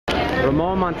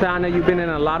Ramon Montano, you've been in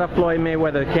a lot of Floyd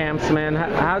Mayweather camps, man.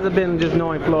 How's it been just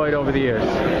knowing Floyd over the years?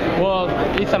 Well,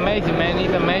 it's amazing, man.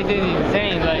 It's amazing, it's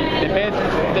insane. Like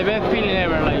the best feeling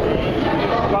ever. Like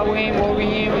work with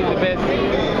him is the best.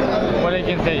 What I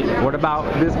can say. What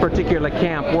about this particular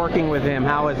camp? Working with him,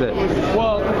 how is it?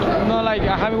 Well, like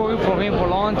I have been working for him for a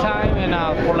long time, and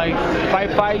for like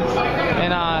 5 fights,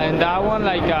 and that one,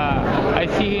 like I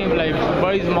see him like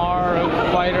very smart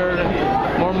fighter,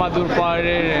 more mature fighter,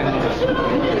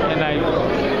 and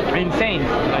like insane.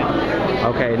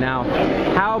 Okay, now,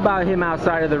 how about him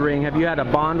outside of the ring? Have you had a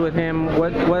bond with him?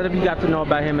 What have you got to know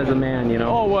about him as a man, you know?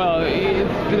 Oh, well,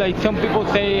 it's like some people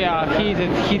say he's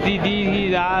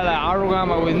that, like, arrogant,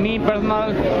 but with me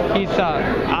personal, he's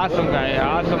an awesome guy,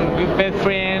 awesome, good best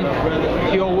friend.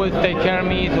 He always take care of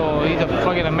me, so he's a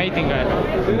fucking amazing guy.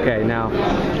 Okay, now,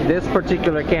 this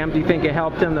particular camp, do you think it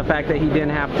helped him, the fact that he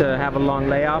didn't have to have a long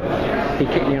layoff? He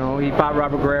fought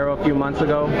Robert Guerrero a few months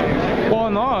ago. Well,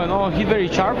 no, he's very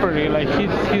sharp already. Like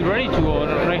he's ready to go.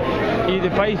 Right? If the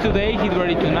fight is today, he's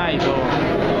ready tonight. So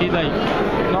he's like,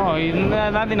 no,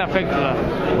 nothing affects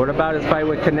that. What about his fight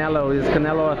with Canelo? Is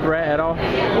Canelo a threat at all?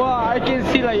 Well, I can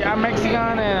see, like, I'm Mexican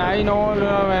and I know,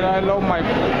 and I love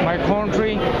my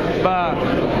country, but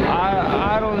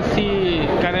I don't see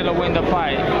Canelo win the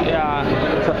fight.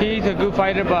 Yeah, he's a good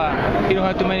fighter, but he don't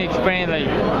have too many experience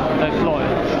like Floyd.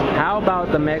 How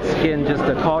about the Mexican, just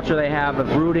the culture they have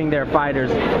of rooting their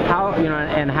fighters? How,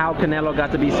 and how Canelo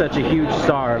got to be such a huge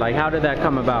star? Like, how did that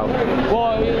come about?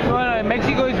 Well,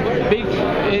 Mexico is big.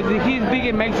 He's big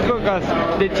in Mexico because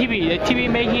the TV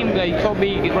made him like so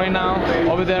big right now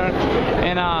over there,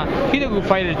 and he's a good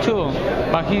fighter too.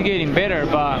 But he's getting better.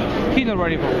 But he's not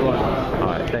ready for Floyd. All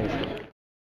right, thanks.